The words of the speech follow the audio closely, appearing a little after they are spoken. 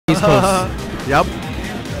East Coast. Yep.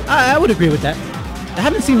 I would agree with that. I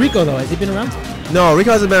haven't seen Rico though. Has he been around? No,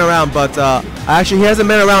 Rico hasn't been around, but actually he hasn't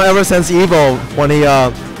been around ever since Evo when he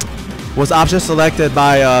was option selected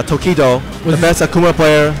by Tokido, the best Akuma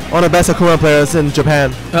player, one of the best Akuma players in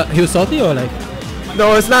Japan. He was salty or like?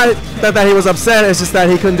 No, it's not that he was upset. It's just that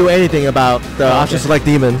he couldn't do anything about the option select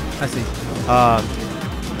demon. I see.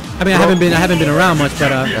 I mean, I haven't been around much,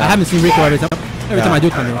 but I haven't seen Rico every time I do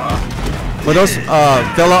come in. For those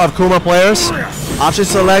fellow Akuma players, option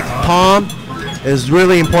select palm is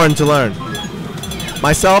really important to learn.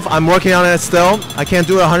 Myself, I'm working on it still. I can't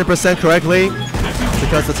do it 100% correctly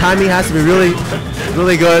because the timing has to be really,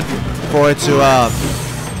 really good for it to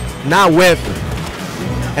not whiff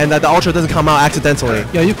and that the ultra doesn't come out accidentally.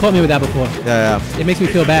 Yeah, you caught me with that before. Yeah. It makes me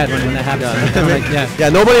feel bad when that happens. Yeah,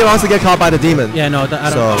 nobody wants to get caught by the demon. Yeah, no, I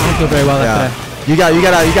don't feel very well after that. You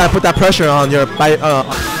gotta put that pressure on your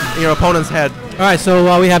opponent's head. All right,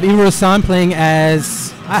 so we have EvilRahsaan playing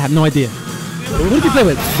as I have no idea. Who did you play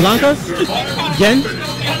with? Blanca? Gen?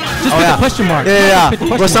 Just pick a question mark. Yeah.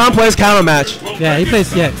 Rahsaan plays counter match. Yeah, he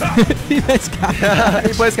plays. Yeah, he plays counter.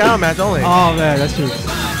 He plays counter match only. Oh man, that's true.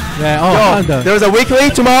 Yeah. Oh, Yo, there's a weekly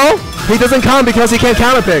tomorrow. He doesn't come because he can't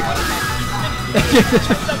counter pick.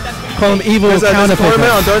 Call him evil counter pick.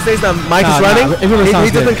 Tournament on Thursdays that Mike is running.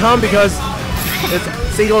 He doesn't come because it's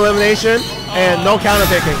single elimination and no counter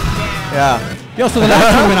picking. Yeah. Yo, so the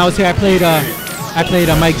last tournament I was here, I played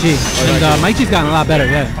MikeG, and MikeG's gotten a lot better.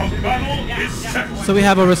 Yeah. So we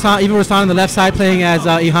have EvilRahsaan on the left side playing as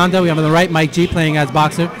E Honda. We have on the right MikeG playing as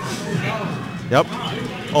Boxer. Yep.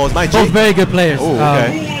 Oh, it's MikeG. Both very good players. Oh,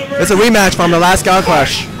 okay. It's a rematch from the last Scout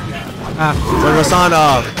Clash. When Rahsaan,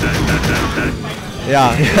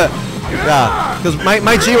 yeah. Because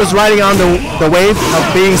MikeG was riding on the wave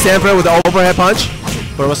of being Sanford with the overhead punch,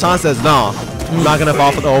 but Rahsaan says, no, I'm not gonna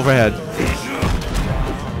fall for the overhead.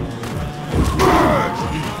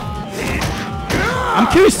 I'm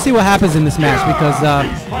curious to see what happens in this match because,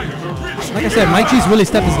 like I said, MikeG's really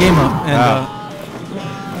stepped his game up, and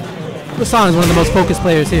Rahsaan is one of the most focused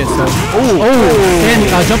players here. So,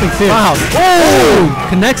 and jumping fierce. Wow! Oh,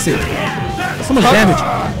 connects it. So much damage.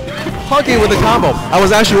 Punky with the combo. I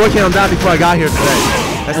was actually working on that before I got here today.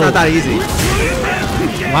 That's not that easy.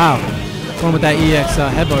 Wow! Going with that EX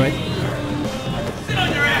headbutt, right?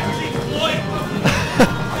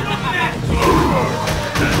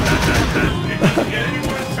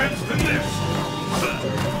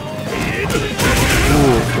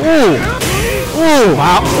 Ooh!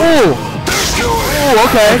 Wow! Ooh!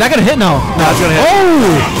 Okay. Is that gonna hit? No. No, it's gonna hit.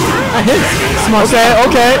 Oh! That hits. Smart.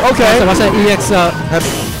 Okay. Watch that EX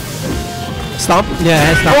stomp? Yeah,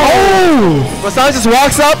 head stomp. Oh! Rahsaan just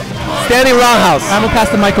walks up, standing roundhouse. I'm gonna pass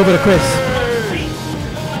the mic over to Chris.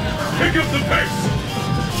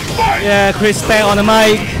 Yeah, Chris back on the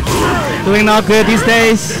mic. Doing not good these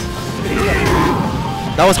days.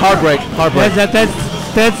 That was heartbreak.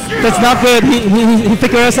 That's not good. He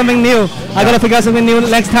figured out something new. I gotta figure out something new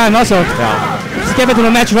next time also. Yeah. Let's get into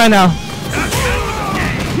the match right now.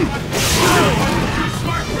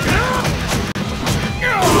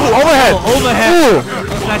 Ooh, overhead. Overhead. Ooh.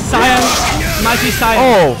 Like Cyan, MikeG Cyan.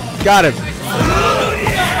 Oh, got it.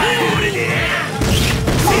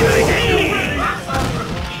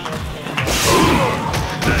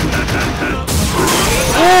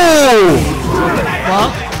 Ooh. Well.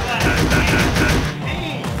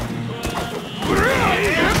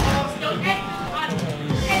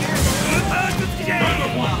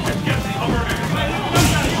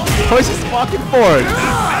 Oh, he's just walking forward.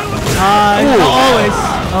 Always.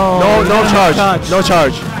 Oh, no charge. No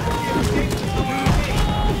charge.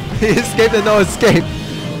 He escaped and no escape.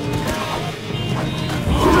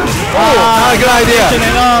 Oh, not a good idea.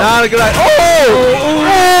 Not a good idea.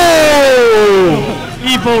 Oh!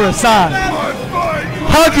 EvilRahsaan.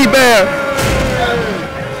 Hockey bear.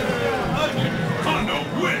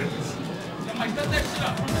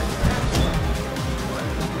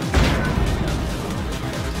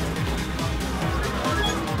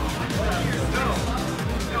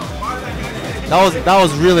 That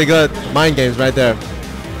was really good mind games right there.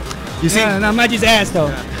 You see? Yeah, now MikeG's ass though.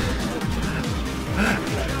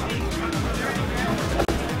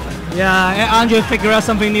 Yeah, Andre figured out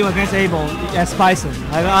something new against Abel as Bison.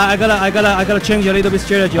 I gotta change a little bit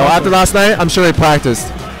strategy. Oh, after last night, I'm sure they practiced.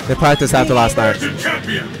 They practiced after last night.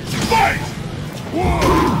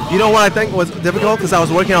 You know what I think was difficult? Because I was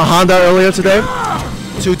working on Honda earlier today.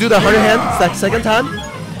 To do the 100 hand that second time,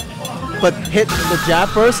 but hit the jab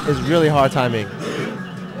first is really hard timing.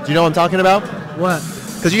 Do you know what I'm talking about? What?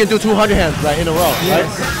 because you can do 200 hands right in a row, right?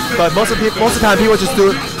 But most of the time people just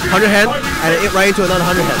do 100 hand and it right into another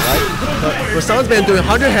 100 hand, right? But Rahsaan's been doing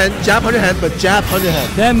 100 hand, jab 100 hand, but jab 100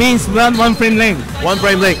 hand. That means one frame link. One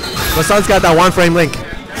frame link. Rahsaan's got that one frame link.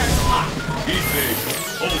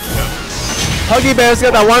 Huggy Bear's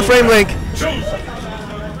got that one frame link.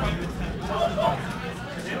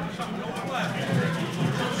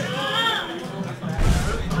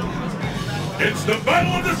 It's the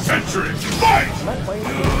battle of the century! Fight!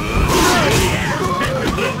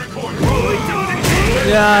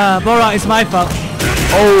 Yeah, Bora, it's my fault.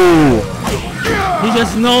 Oh! He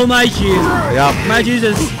just know MikeG. Yeah. MikeG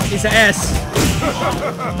is an ass.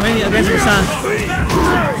 When he against Rahsaan.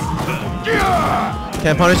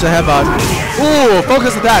 Can't punish the headbutt. Ooh!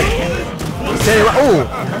 Focus attack! Standing right. Ooh!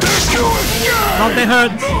 Not that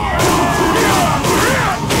hurt.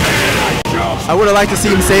 I would have liked to see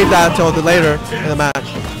him save that until later in the match.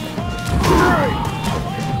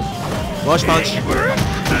 Rush punch.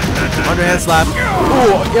 Underhand slap.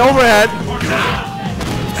 Ooh, overhead.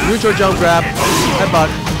 Neutral jump grab. Headbutt.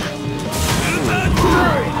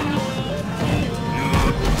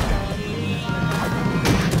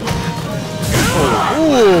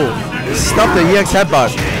 Ooh. Stuffed the EX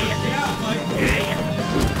headbutt.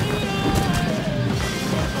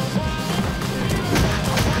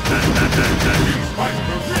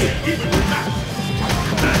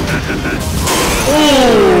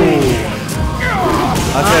 Ooh.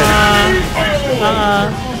 That's it.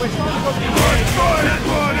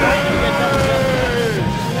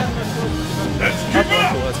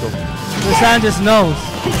 Let's go. Rahsaan just knows.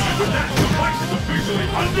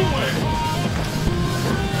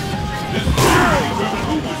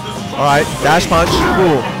 All right, dash punch.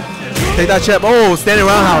 Ooh. Take that chip. Oh, standing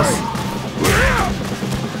roundhouse.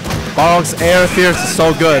 Balrog's air fierce is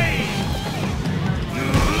so good.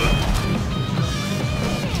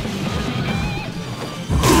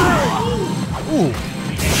 Ooh.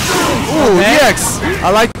 Ooh, Okay. EX. I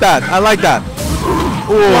like that. I like that.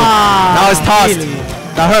 Ooh. Wow. Now it's tossed. Really?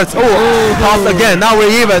 That hurts. Ooh. Tossed again. Now we're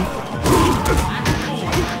even.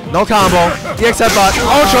 No combo. EX headbutt.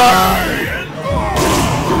 Ultra.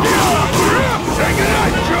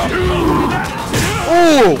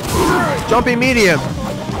 Ooh. Jumping medium.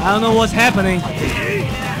 I don't know what's happening.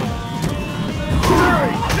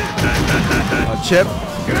 Chip.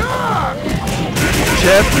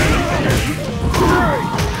 Chip.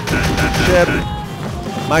 Chip.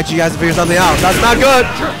 MikeG has to figure something out. That's not good.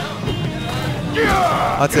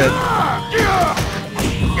 That's it.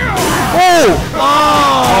 Oh!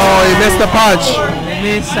 Oh, he missed the punch. It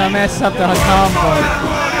means I messed up the combo.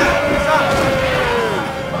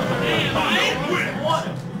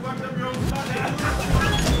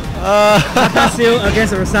 I can still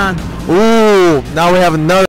against Rahsaan. Ooh, now we have another